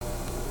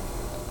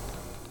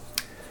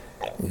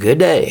Good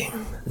day.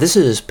 This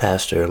is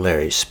Pastor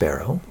Larry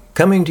Sparrow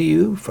coming to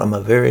you from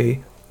a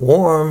very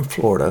warm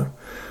Florida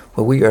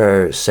where we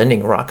are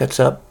sending rockets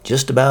up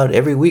just about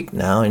every week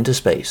now into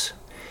space.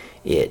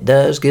 It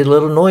does get a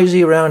little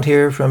noisy around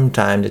here from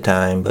time to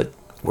time, but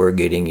we're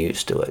getting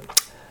used to it.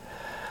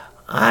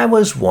 I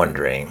was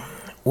wondering,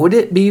 would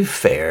it be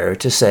fair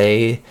to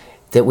say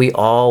that we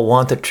all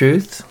want the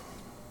truth?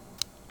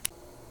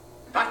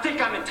 I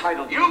think I'm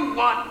entitled. You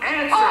want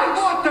answers. I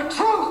want the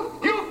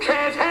truth. You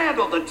can't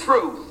handle the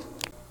truth.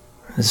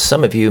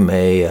 Some of you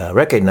may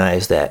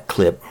recognize that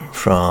clip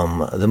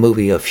from the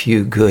movie A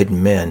Few Good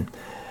Men.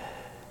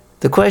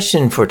 The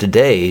question for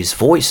today's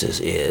Voices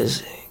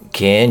is,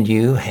 can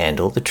you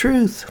handle the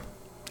truth?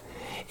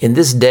 In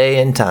this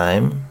day and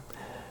time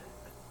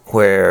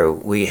where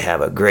we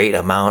have a great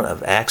amount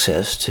of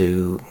access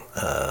to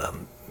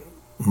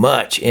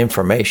much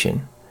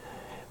information,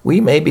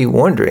 we may be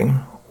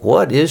wondering,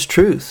 what is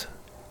truth?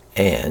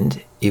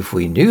 And if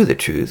we knew the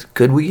truth,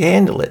 could we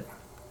handle it?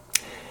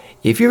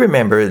 If you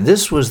remember,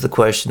 this was the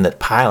question that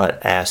Pilate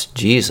asked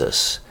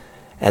Jesus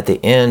at the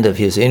end of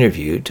his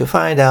interview to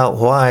find out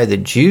why the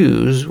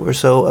Jews were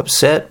so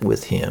upset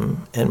with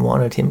him and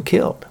wanted him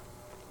killed.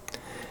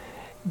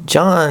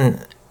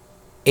 John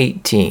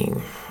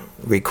 18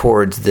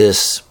 records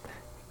this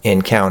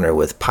encounter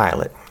with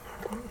Pilate.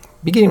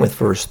 Beginning with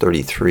verse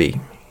 33,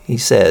 he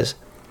says,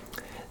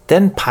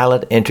 "Then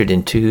Pilate entered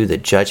into the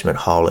judgment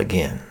hall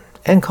again,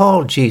 and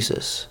called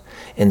Jesus,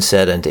 and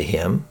said unto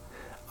him,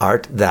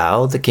 Art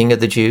thou the King of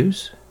the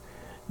Jews?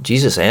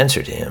 Jesus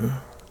answered him,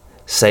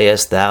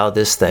 Sayest thou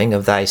this thing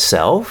of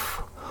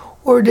thyself,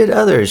 or did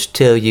others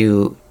tell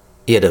you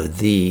it of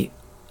thee,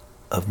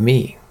 of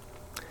me?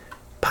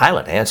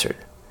 Pilate answered,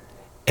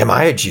 Am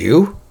I a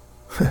Jew?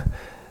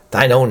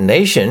 Thine own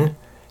nation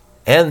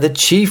and the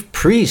chief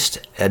priest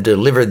have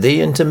delivered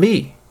thee unto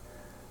me.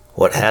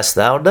 What hast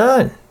thou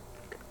done?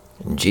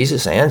 And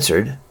Jesus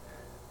answered,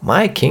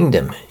 My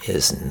kingdom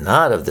is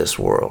not of this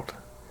world.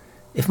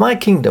 If my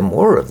kingdom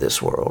were of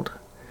this world,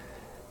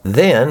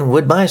 then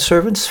would my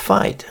servants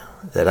fight,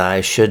 that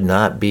I should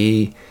not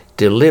be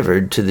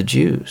delivered to the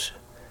Jews.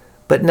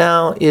 But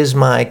now is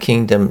my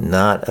kingdom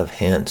not of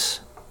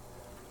hence.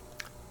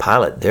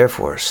 Pilate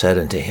therefore said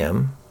unto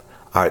him,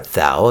 Art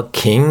thou a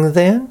king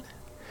then?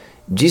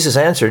 Jesus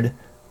answered,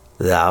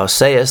 Thou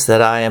sayest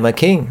that I am a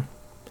king.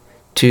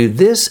 To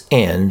this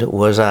end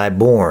was I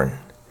born,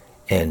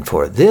 and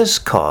for this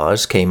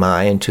cause came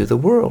I into the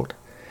world,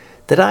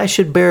 that I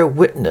should bear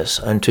witness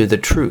unto the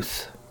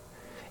truth.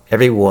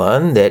 Every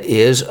one that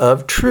is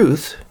of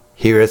truth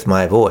heareth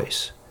my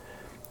voice.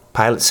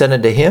 Pilate said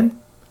unto him,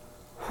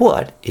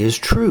 What is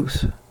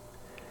truth?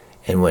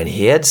 And when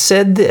he had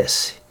said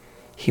this,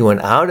 he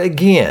went out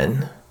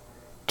again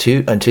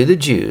unto the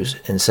Jews,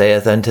 and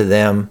saith unto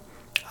them,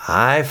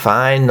 I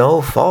find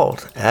no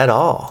fault at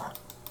all.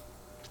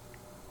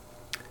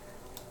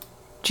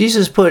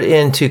 Jesus put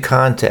into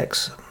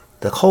context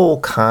the whole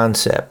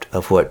concept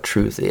of what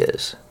truth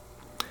is.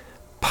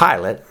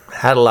 Pilate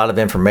had a lot of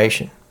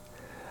information,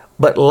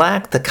 but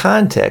lacked the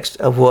context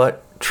of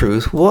what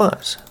truth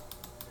was.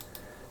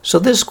 So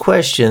this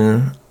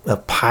question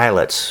of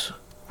Pilate's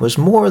was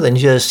more than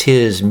just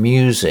his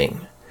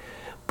musing,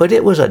 but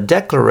it was a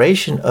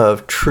declaration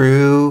of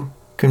true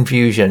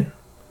confusion,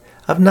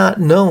 of not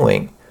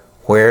knowing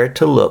where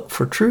to look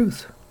for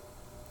truth.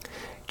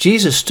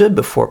 Jesus stood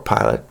before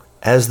Pilate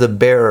as the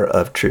bearer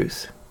of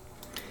truth.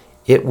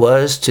 It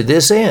was to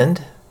this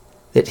end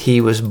that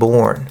he was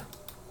born.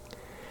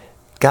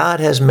 God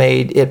has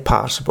made it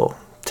possible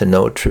to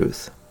know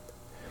truth.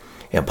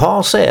 And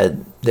Paul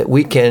said that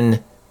what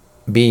can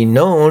be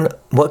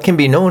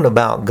known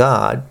about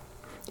God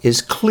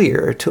is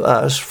clear to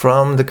us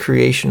from the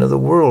creation of the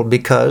world,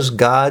 because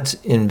God's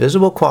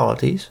invisible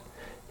qualities,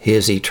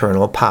 his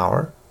eternal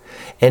power,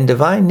 and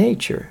divine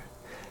nature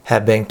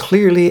have been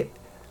clearly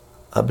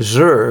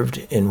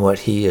observed in what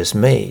he has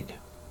made.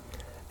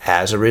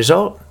 As a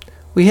result,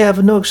 we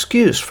have no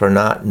excuse for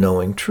not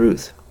knowing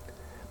truth.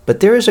 But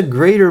there is a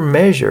greater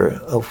measure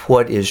of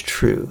what is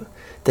true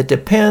that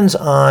depends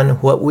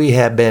on what we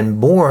have been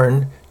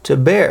born to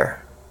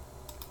bear.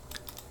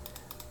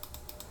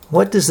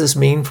 What does this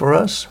mean for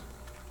us?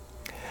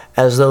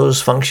 As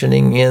those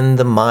functioning in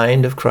the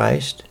mind of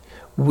Christ,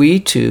 we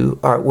too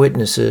are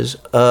witnesses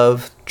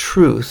of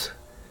truth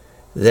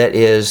that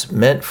is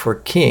meant for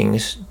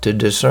kings to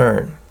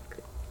discern.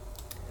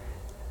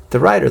 The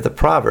writer of the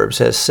Proverbs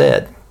has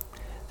said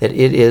that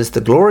it is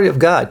the glory of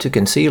God to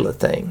conceal a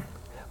thing,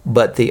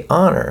 but the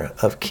honor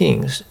of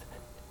kings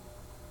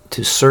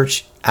to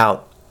search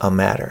out a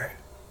matter.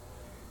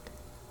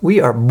 We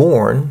are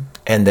born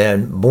and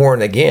then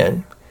born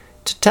again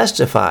to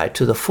testify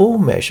to the full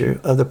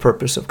measure of the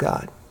purpose of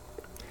God.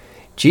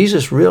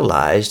 Jesus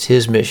realized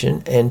his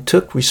mission and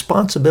took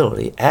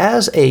responsibility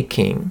as a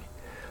king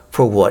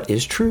for what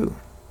is true.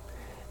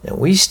 And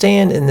we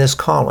stand in this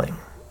calling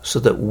so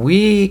that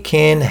we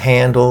can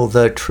handle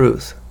the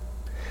truth.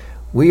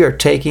 We are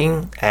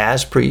taking,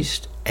 as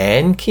priests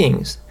and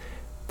kings,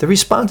 the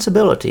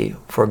responsibility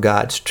for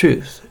God's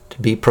truth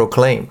to be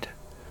proclaimed.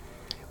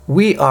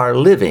 We are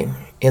living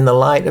in the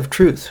light of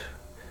truth.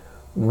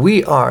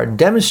 We are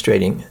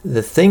demonstrating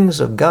the things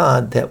of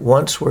God that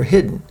once were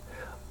hidden,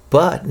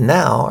 but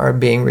now are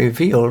being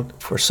revealed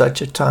for such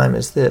a time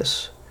as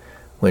this,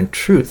 when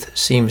truth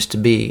seems to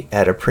be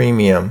at a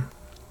premium.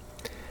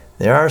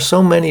 There are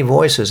so many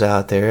voices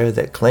out there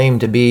that claim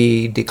to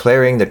be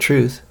declaring the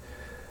truth,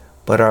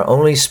 but are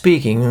only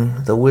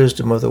speaking the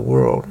wisdom of the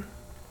world.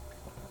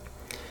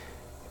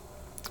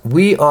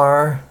 We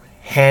are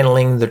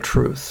handling the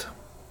truth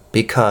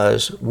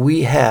because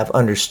we have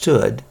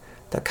understood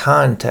the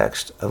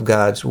context of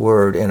God's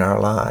Word in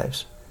our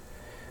lives.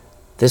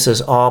 This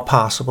is all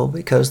possible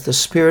because the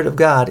Spirit of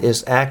God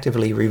is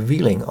actively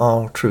revealing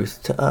all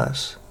truth to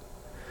us.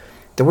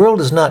 The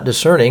world is not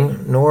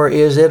discerning, nor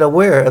is it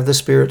aware of the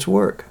Spirit's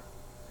work.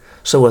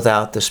 So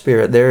without the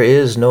Spirit, there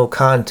is no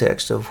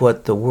context of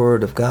what the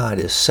Word of God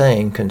is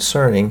saying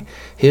concerning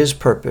His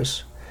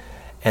purpose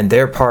and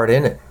their part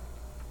in it.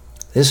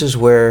 This is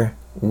where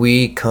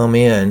we come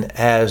in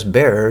as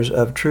bearers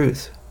of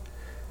truth.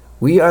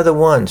 We are the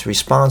ones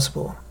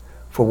responsible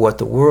for what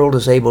the world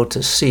is able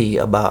to see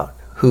about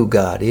who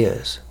God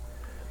is.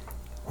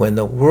 When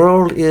the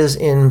world is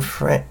in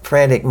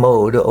frantic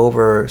mode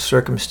over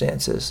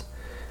circumstances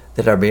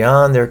that are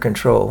beyond their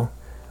control,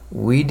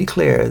 we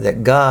declare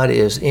that God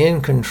is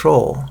in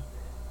control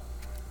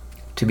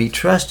to be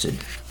trusted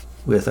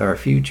with our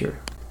future.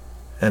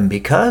 And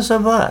because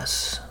of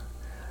us,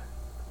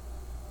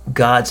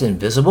 God's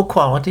invisible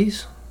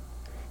qualities,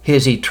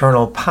 His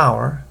eternal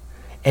power,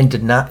 and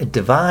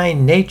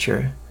divine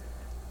nature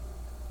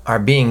are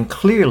being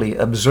clearly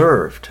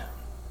observed.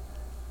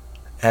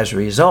 As a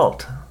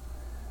result,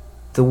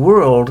 the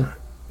world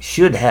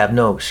should have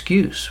no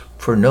excuse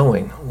for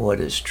knowing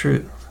what is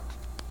true.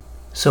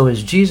 So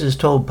as Jesus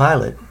told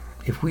Pilate,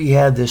 if we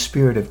have this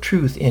Spirit of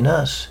truth in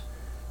us,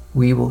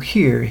 we will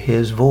hear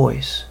His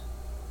voice.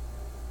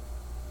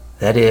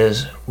 That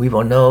is, we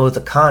will know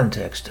the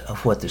context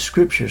of what the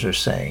Scriptures are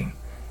saying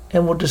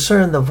and will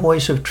discern the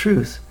voice of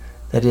truth,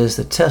 that is,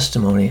 the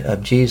testimony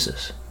of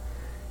Jesus.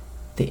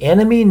 The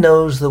enemy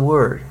knows the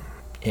Word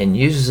and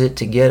uses it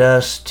to get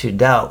us to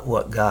doubt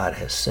what God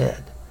has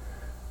said.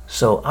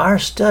 So our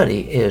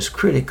study is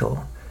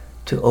critical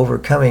to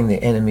overcoming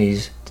the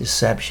enemy's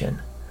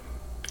deception.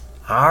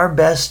 Our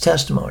best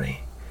testimony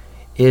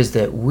is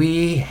that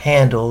we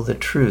handle the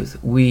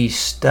truth. We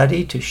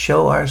study to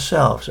show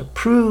ourselves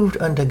approved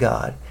unto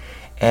God,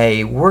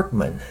 a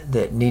workman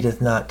that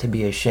needeth not to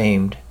be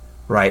ashamed,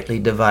 rightly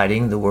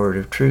dividing the word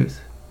of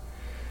truth.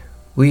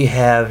 We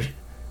have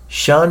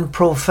shunned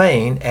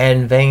profane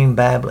and vain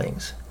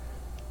babblings,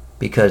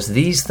 because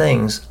these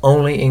things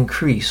only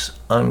increase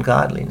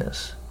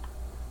ungodliness.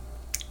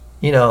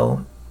 You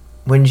know,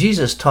 when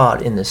Jesus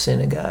taught in the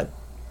synagogue,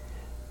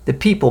 the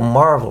people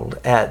marveled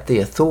at the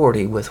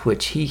authority with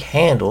which He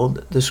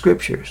handled the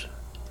Scriptures,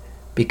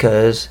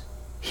 because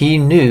He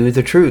knew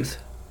the truth.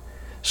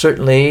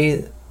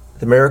 Certainly,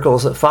 the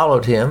miracles that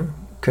followed Him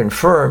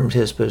confirmed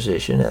His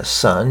position as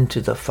Son to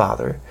the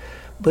Father,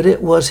 but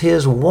it was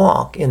His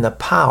walk in the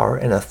power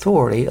and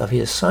authority of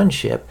His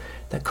sonship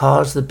that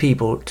caused the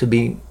people to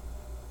be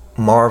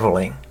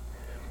marveling.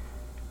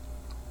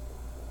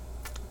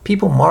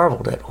 People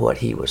marveled at what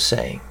He was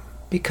saying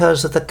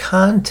because of the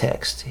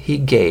context He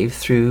gave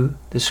through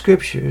the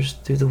Scriptures,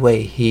 through the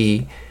way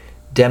He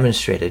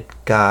demonstrated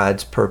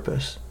God's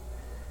purpose.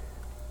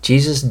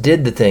 Jesus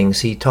did the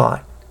things He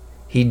taught.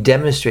 He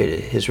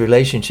demonstrated His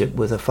relationship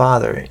with the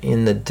Father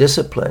in the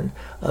discipline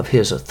of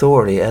His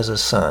authority as a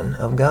Son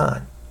of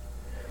God.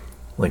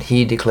 When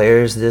He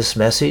declares this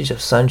message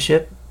of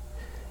sonship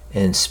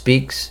and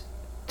speaks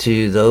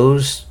to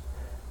those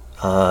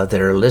that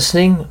are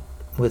listening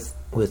with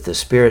the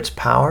Spirit's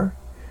power,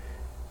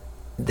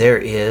 there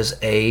is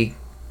a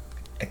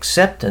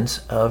acceptance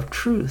of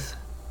truth.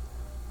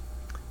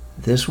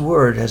 This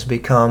word has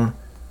become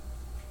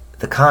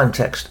the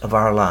context of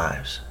our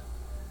lives.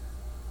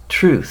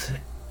 Truth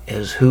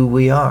is who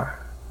we are.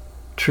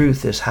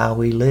 Truth is how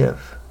we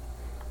live.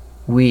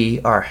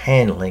 We are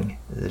handling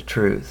the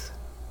truth.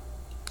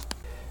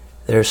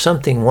 There's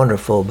something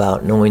wonderful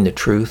about knowing the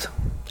truth.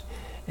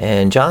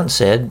 And John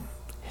said,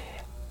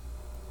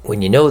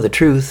 when you know the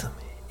truth,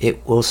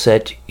 it will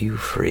set you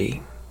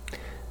free.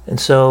 And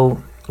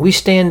so we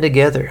stand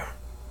together,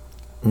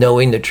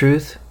 knowing the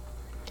truth,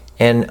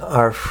 and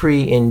are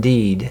free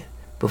indeed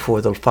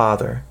before the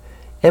Father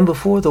and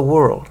before the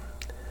world.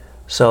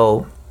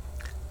 So,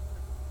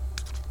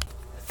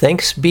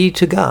 thanks be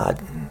to God,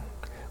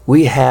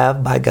 we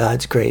have, by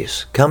God's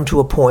grace, come to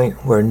a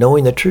point where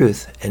knowing the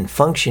truth and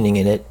functioning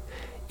in it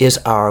is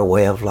our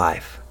way of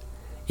life.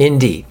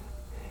 Indeed,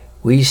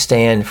 we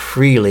stand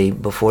freely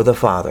before the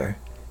Father,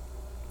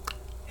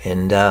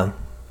 and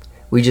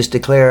we just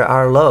declare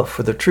our love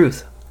for the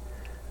truth.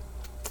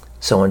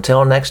 So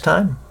until next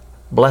time,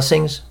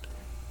 blessings,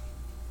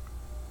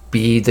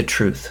 be the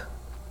truth.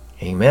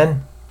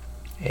 Amen.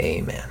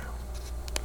 Amen.